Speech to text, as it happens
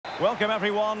Welcome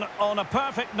everyone on a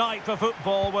perfect night for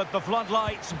football with the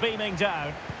floodlights beaming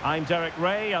down. I'm Derek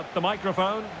Ray at the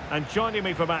microphone, and joining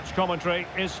me for match commentary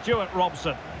is Stuart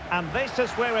Robson. And this is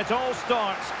where it all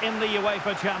starts in the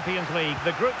UEFA Champions League,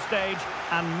 the group stage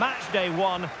and match day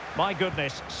one. My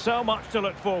goodness, so much to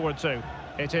look forward to.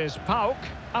 It is POAK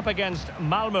up against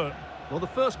Malmo. Well, the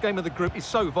first game of the group is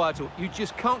so vital. You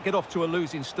just can't get off to a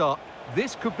losing start.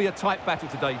 This could be a tight battle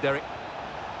today, Derek.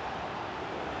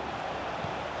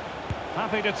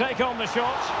 Happy to take on the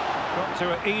shot. Got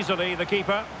to it easily, the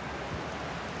keeper.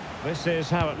 This is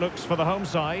how it looks for the home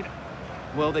side.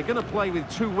 Well, they're going to play with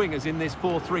two wingers in this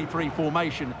 4-3-3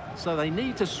 formation, so they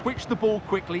need to switch the ball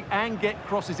quickly and get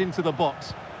crosses into the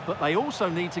box. But they also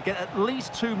need to get at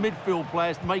least two midfield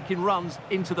players making runs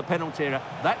into the penalty area.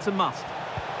 That's a must.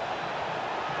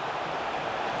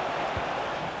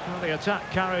 Well, the attack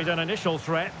carried an initial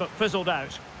threat, but fizzled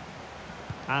out.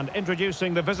 And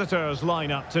introducing the visitors'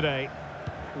 lineup today.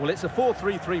 Well, it's a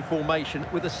 4-3-3 formation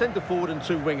with a centre-forward and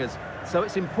two wingers. So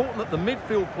it's important that the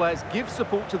midfield players give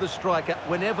support to the striker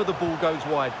whenever the ball goes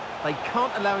wide. They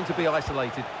can't allow him to be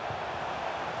isolated.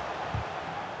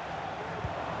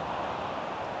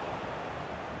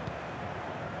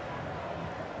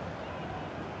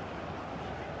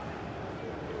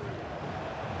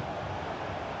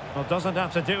 Well, doesn't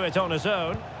have to do it on his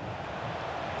own.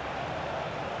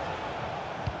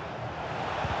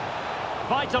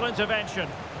 Vital intervention.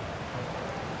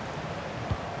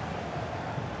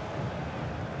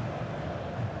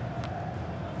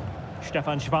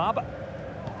 Stefan Schwab.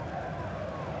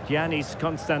 Giannis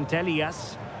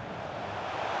Constantelias.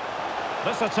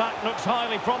 This attack looks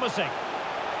highly promising.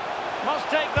 Must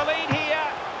take the lead here.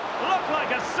 Looked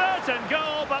like a certain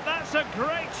goal, but that's a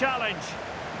great challenge.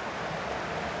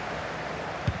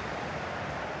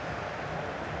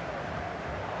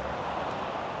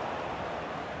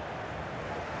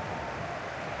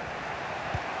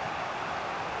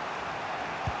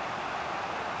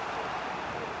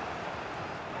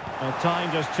 Well,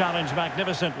 timed his challenge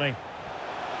magnificently.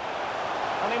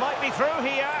 And he might be through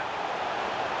here.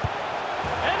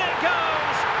 In it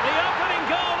goes! The opening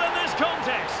goal in this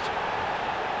contest.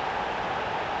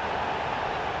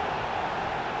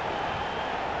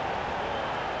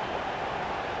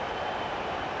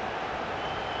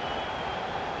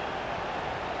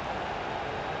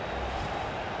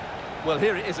 Well,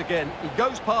 here it is again. He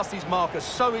goes past his marker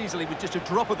so easily with just a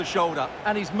drop of the shoulder,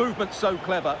 and his movement's so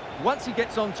clever. Once he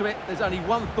gets onto it, there's only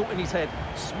one thought in his head: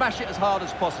 smash it as hard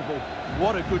as possible.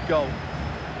 What a good goal.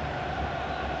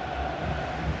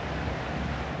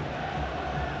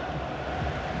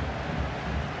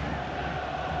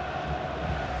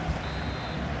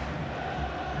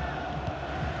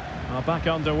 Well, back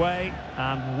underway,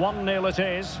 and 1-0 it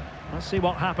is. Let's see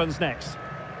what happens next.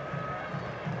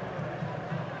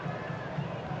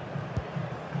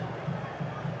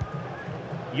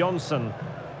 Jonsson.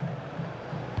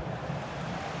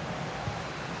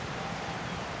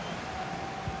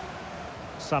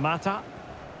 Samata.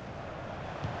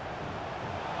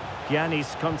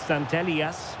 Giannis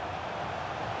Constantelias.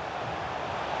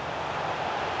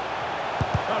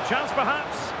 Oh, chance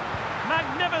perhaps.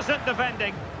 Magnificent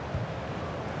defending.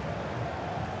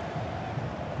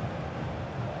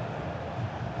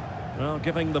 Well,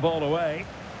 giving the ball away.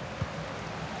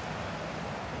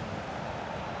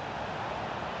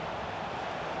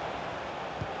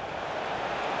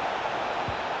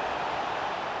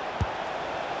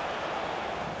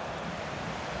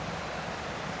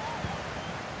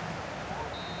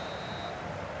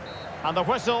 And the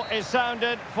whistle is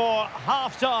sounded for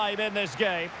half-time in this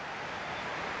game.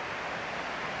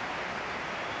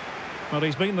 Well,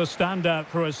 he's been the standout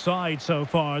for his side so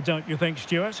far, don't you think,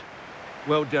 Stuart?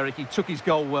 Well, Derek, he took his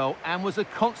goal well and was a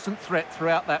constant threat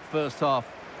throughout that first half.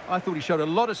 I thought he showed a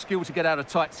lot of skill to get out of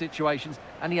tight situations,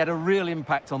 and he had a real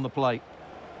impact on the play.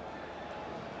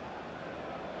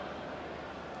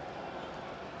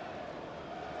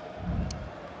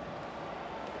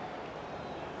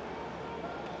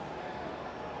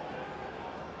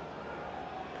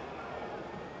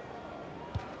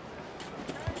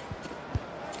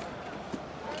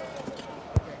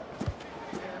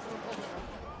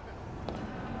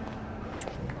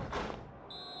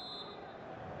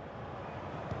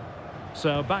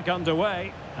 So back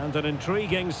underway, and an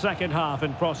intriguing second half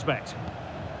in prospect.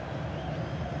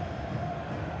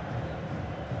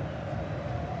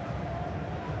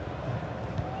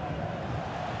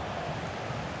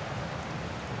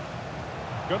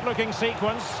 Good-looking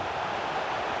sequence.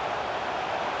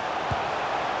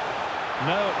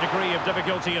 No degree of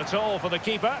difficulty at all for the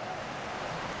keeper.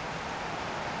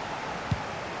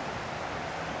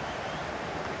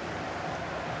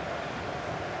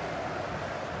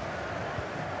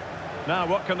 Now,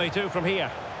 what can they do from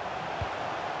here?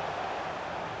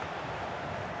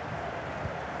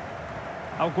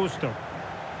 Augusto.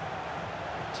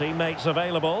 Teammates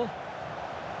available.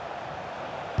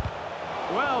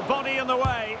 Well, body in the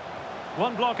way.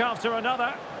 One block after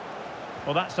another.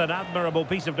 Well, that's an admirable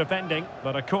piece of defending,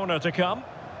 but a corner to come.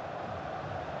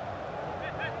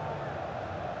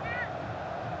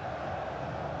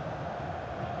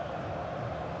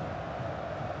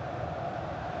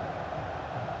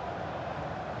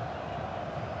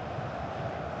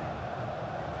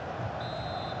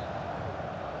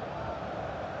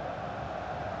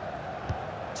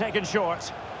 Taken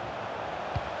short.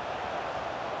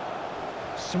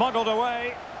 Smuggled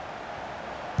away.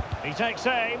 He takes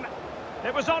aim.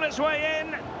 It was on its way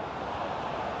in.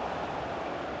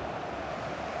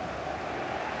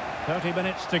 30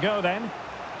 minutes to go then.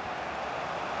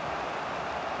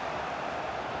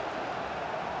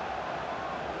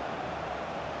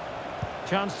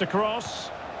 Chance to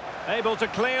cross. Able to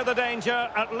clear the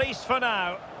danger, at least for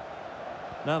now.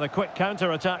 Now the quick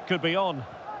counter-attack could be on.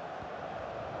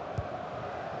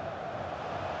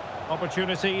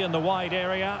 Opportunity in the wide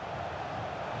area.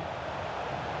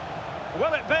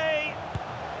 Will it be?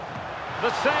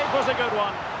 The save was a good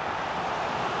one.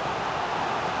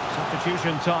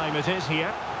 Substitution time it is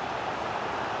here.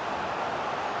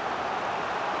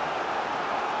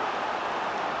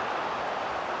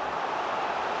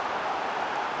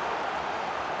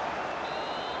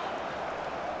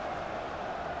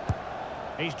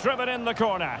 He's driven in the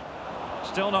corner.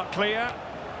 Still not clear.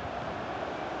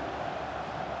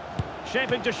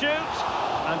 Shaping to shoot,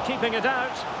 and keeping it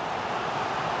out.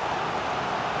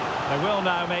 They will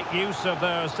now make use of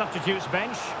their substitutes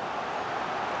bench.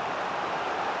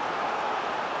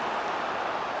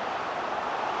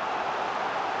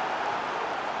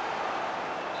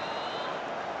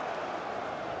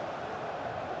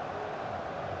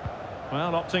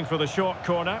 Well, opting for the short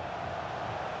corner.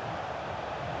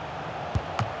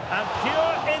 And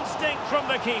pure instinct from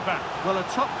the keeper. Well, a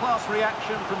top-class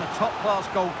reaction from the top-class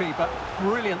goalkeeper.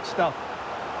 Brilliant stuff.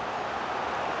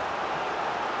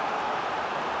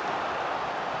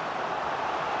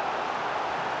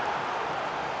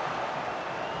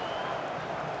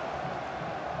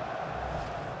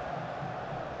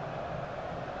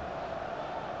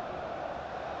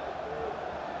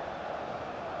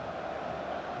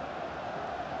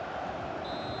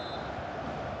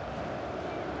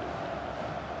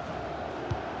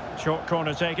 Short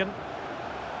corner taken.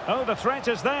 Oh, the threat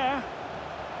is there.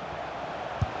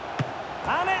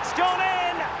 And it's gone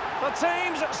in! The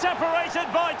team's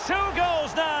separated by 2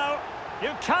 goals now.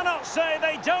 You cannot say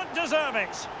they don't deserve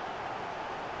it.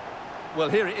 Well,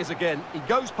 here it is again. He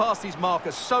goes past his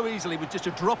marker so easily with just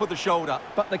a drop of the shoulder.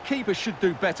 But the keeper should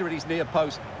do better at his near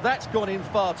post. That's gone in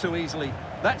far too easily.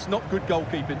 That's not good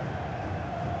goalkeeping.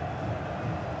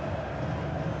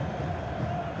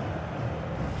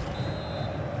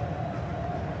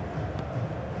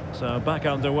 So back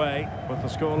underway with the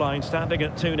scoreline standing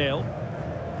at 2-0.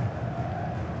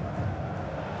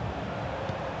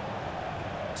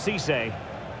 Cisse.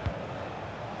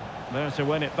 There to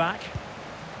win it back.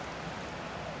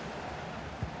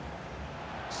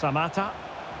 Samata.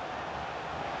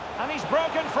 And he's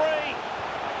broken free.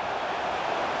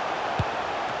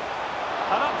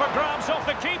 And up for grabs off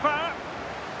the keeper.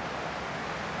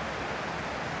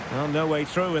 Well, no way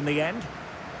through in the end.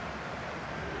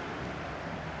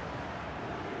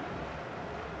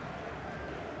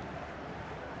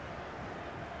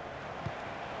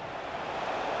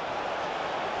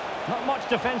 Not much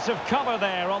defensive cover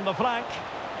there on the flank.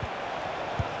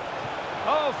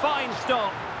 Oh, fine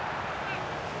stop.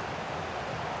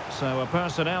 So a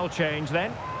personnel change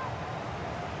then.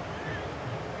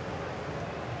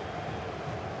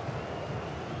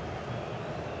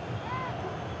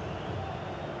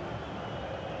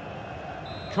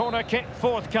 Corner kick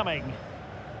forthcoming.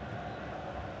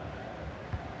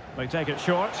 They take it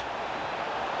short.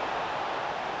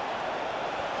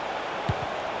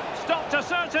 Stopped a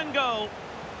certain goal.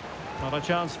 Not a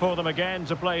chance for them again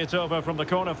to play it over from the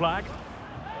corner flag.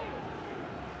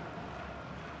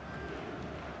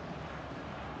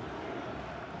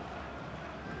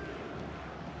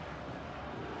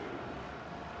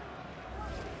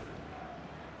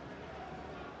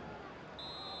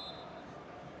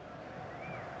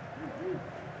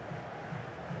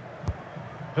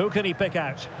 Who can he pick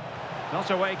out? Not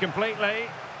away completely.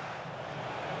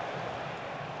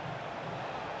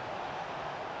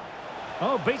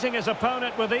 Oh, beating his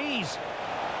opponent with ease.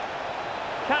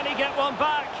 Can he get one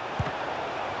back?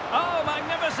 Oh,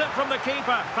 magnificent from the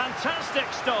keeper. Fantastic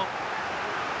stop.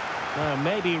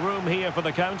 Maybe room here for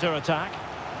the counter-attack.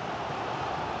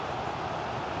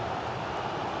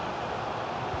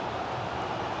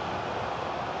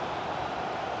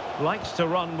 Likes to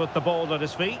run with the ball at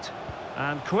his feet.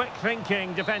 And quick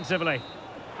thinking defensively.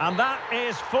 And that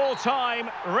is full time.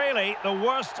 Really, the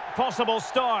worst possible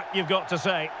start, you've got to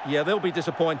say. Yeah, they'll be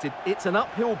disappointed. It's an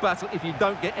uphill battle if you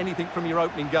don't get anything from your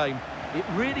opening game. It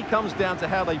really comes down to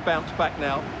how they bounce back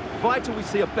now. Vital we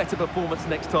see a better performance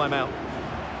next time out.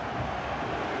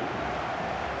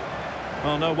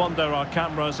 Well, no wonder our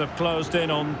cameras have closed in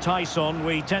on Tyson.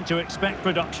 We tend to expect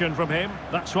production from him.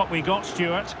 That's what we got,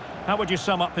 Stuart. How would you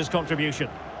sum up his contribution?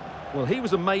 Well, he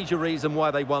was a major reason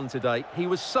why they won today. He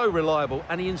was so reliable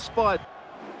and he inspired...